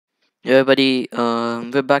Yeah, everybody,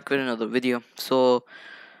 we're back with another video. So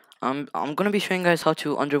I'm gonna be showing guys how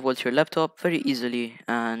to undervolt your laptop very easily,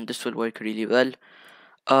 and this will work really well.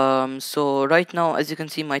 So right now, as you can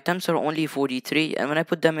see, my temps are only 43, and when I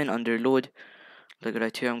put them in under load, like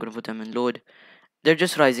right here, I'm gonna put them in load. They're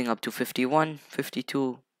just rising up to 51,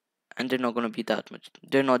 52, and they're not gonna be that much.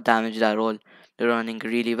 They're not damaged at all. They're running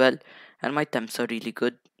really well, and my temps are really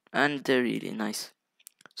good, and they're really nice.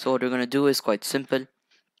 So what we're gonna do is quite simple,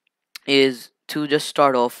 is to just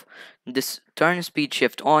start off this turn speed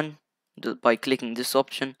shift on by clicking this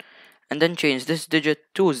option, and then change this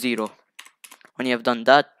digit to 0. When you have done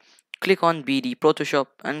that, click on BD Photoshop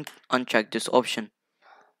and uncheck this option.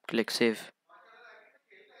 Click save.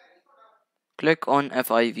 Click on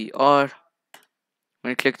FIVR. When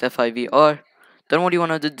you click the FIVR, then what you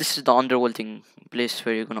want to do, this is the undervolting place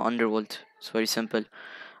where you're going to undervolt. It's very simple.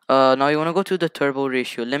 Now you want to go to the turbo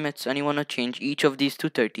ratio limits, and you want to change each of these to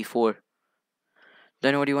 34.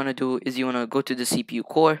 Then what you want to do is you want to go to the CPU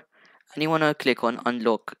core, and you want to click on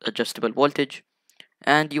unlock adjustable voltage,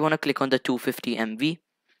 and you want to click on the 250 MV.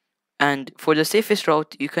 And for the safest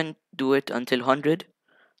route, you can do it until 100,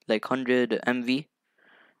 like 100 MV,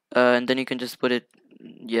 and then you can just put it,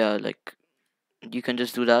 yeah, like you can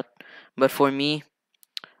just do that. But for me,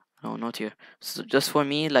 no, not here. So just for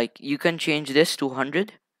me, like you can change this to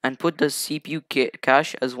 100 and put the CPU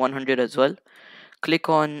cache as 100 as well. Click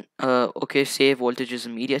on OK, save voltages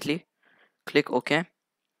immediately. Click OK,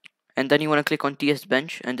 and then you want to click on TS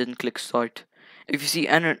bench and then click start. If you see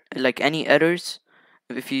any errors,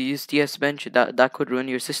 if you use TS bench, that could ruin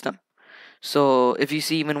your system. So if you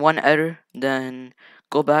see even one error, then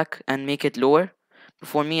go back and make it lower.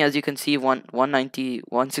 For me, as you can see,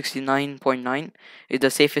 169.9 is the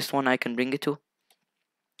safest one I can bring it to,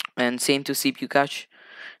 and same to CPU cache.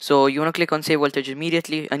 So you want to click on save voltage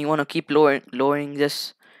immediately, and you want to keep lowering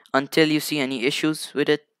this until you see any issues with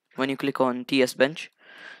it when you click on TS bench.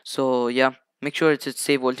 So yeah, make sure it's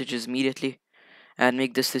save voltages immediately, and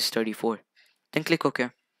make this 34. Then click OK.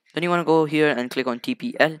 Then you want to go here and click on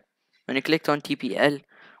TPL. When you clicked on TPL,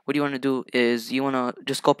 what you want to do is you want to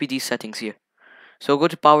just copy these settings here. So go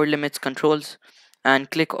to power limits controls and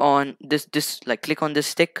click on click on this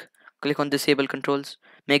stick, click on disable controls,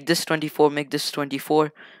 make this 24, make this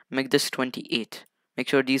 24, make this 28. Make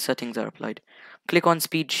sure these settings are applied. Click on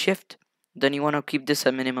speed shift, then you want to keep this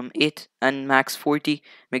at minimum 8 and max 40,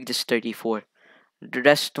 make this 34. The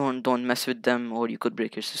rest don't mess with them, or you could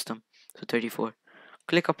break your system. So 34.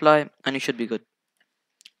 Click apply and you should be good.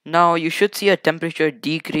 Now you should see a temperature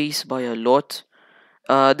decrease by a lot.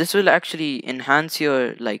 This will actually enhance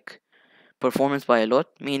your performance by a lot,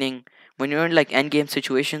 meaning when you're in like end game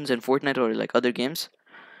situations in Fortnite or like other games,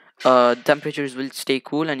 temperatures will stay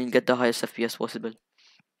cool and you'll get the highest FPS possible.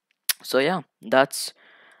 So yeah, that's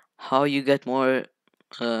how you get more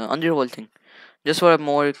undervolting. Just for a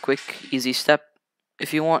more quick easy step,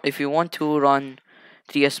 if you want to run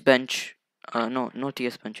TS bench, no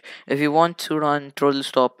TS bench, if you want to run throttle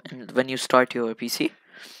stop when you start your PC,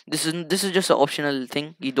 this is just an optional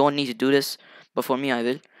thing. You don't need to do this, but for me I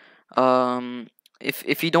will.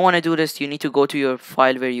 If you don't want to do this, you need to go to your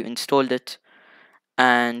file where you installed it,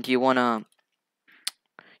 and you wanna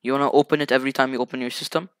open it every time you open your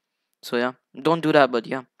system. So yeah, don't do that, but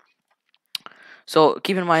yeah. So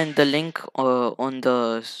keep in mind the link on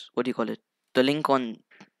the what do you call it? The link on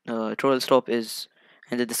Throttle Stop is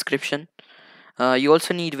in the description. You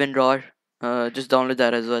also need WinRAR. Just download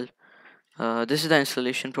that as well. This is the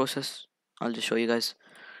installation process. I'll just show you guys.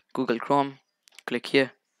 Google Chrome. Click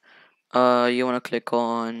here. You wanna click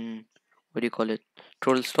on what do you call it?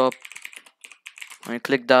 Throttle Stop. When you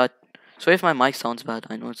click that. So if my mic sounds bad,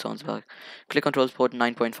 I know it sounds bad. Click on Throttle Sport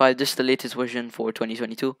 9.5. This is the latest version for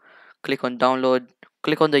 2022. Click on download.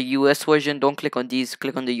 Click on the US version. Don't click on these.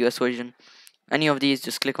 Click on the US version. Any of these,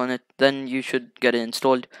 just click on it. Then you should get it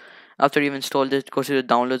installed. After you've installed it, go to the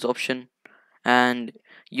downloads option, and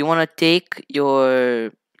you want to take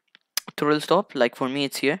your Throttle Stop. Like for me,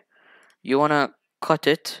 it's here. You want to cut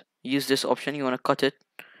it. Use this option. You want to cut it.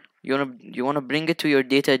 You wanna bring it to your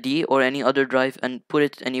data D or any other drive and put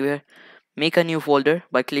it anywhere. Make a new folder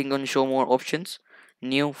by clicking on show more options,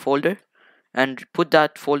 new folder, and put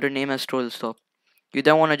that folder name as Throttle Stop. You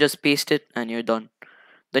then want to just paste it and you're done.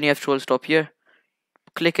 Then you have Throttle Stop here.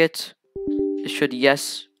 Click it. It should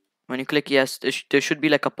yes. When you click yes, there should be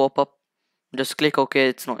like a pop-up. Just click OK.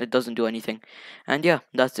 It doesn't do anything. And yeah,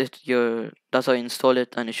 that's it. That's how you install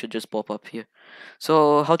it, and it should just pop up here.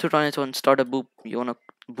 So how to run it on startup boot? You wanna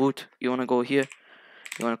boot. You wanna go here.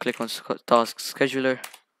 You wanna click on task scheduler.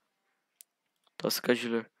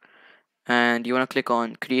 and you want to click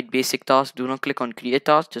on create basic task. Do not click on create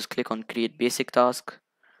task, just click on create basic task.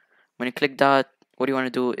 When you click that, what you want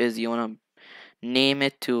to do is you want to name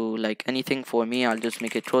it to like anything. For me, I'll just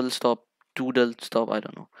make it throttle stop, doodle stop, I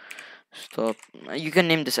don't know, stop. You can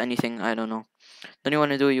name this anything, I don't know. Then you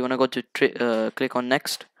want to do, you want to go to click on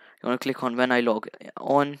next. You want to click on when I log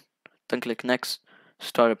on, then click next,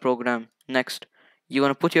 start a program, next. You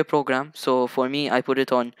want to put your program. So for me, I put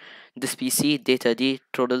it on this PC, data D,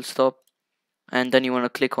 throttle stop, and then you want to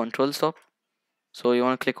click on throttle stop. So you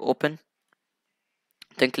want to click open,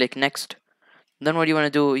 then click next. Then what you want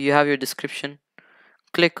to do, you have your description.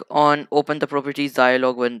 Click on open the properties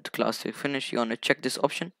dialog when the class is finished. You want to check this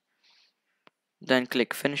option, then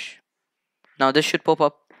click finish. Now this should pop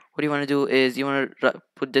up. What you want to do is you want to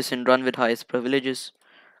put this in run with highest privileges.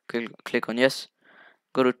 Click on yes.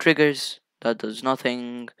 Go to triggers, that does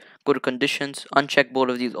nothing. Go to conditions, uncheck both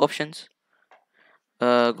of these options.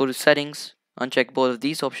 Go to settings, uncheck both of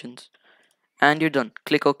these options, and you're done.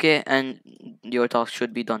 Click OK, and your task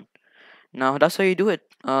should be done. Now that's how you do it.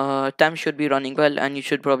 Time should be running well, and you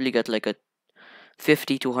should probably get like a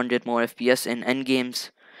 50 to 100 more FPS in end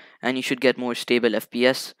games, and you should get more stable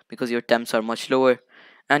FPS because your temps are much lower,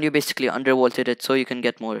 and you basically undervolted it so you can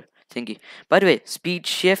get more thingy. By the way, speed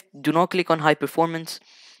shift, do not click on high performance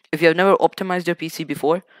if you have never optimized your PC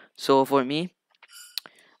before. So for me,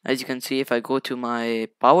 as you can see, if I go to my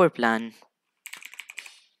power plan,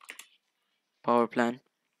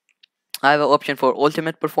 I have an option for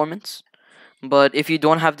ultimate performance. But if you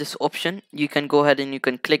don't have this option, you can go ahead and you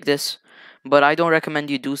can click this, but I don't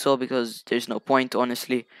recommend you do so because there's no point,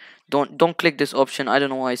 honestly. Don't click this option. I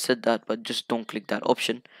don't know why I said that, but just don't click that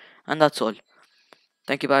option, and that's all.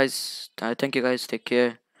 Thank you guys. Thank you guys, take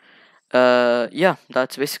care. Yeah,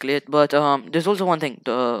 that's basically it. But there's also one thing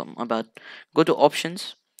about, go to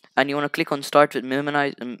options, and you want to click on start with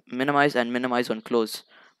minimize and minimize on close,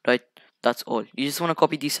 right? That's all. You just want to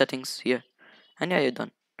copy these settings here, and yeah, you're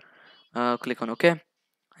done. Click on OK, and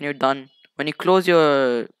you're done. When you close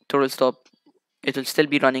your throttle stop, it will still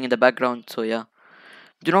be running in the background. So yeah,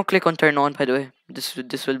 do not click on turn on, by the way. This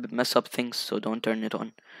will mess up things, so don't turn it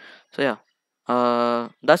on. So yeah,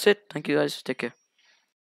 that's it. Thank you guys, take care.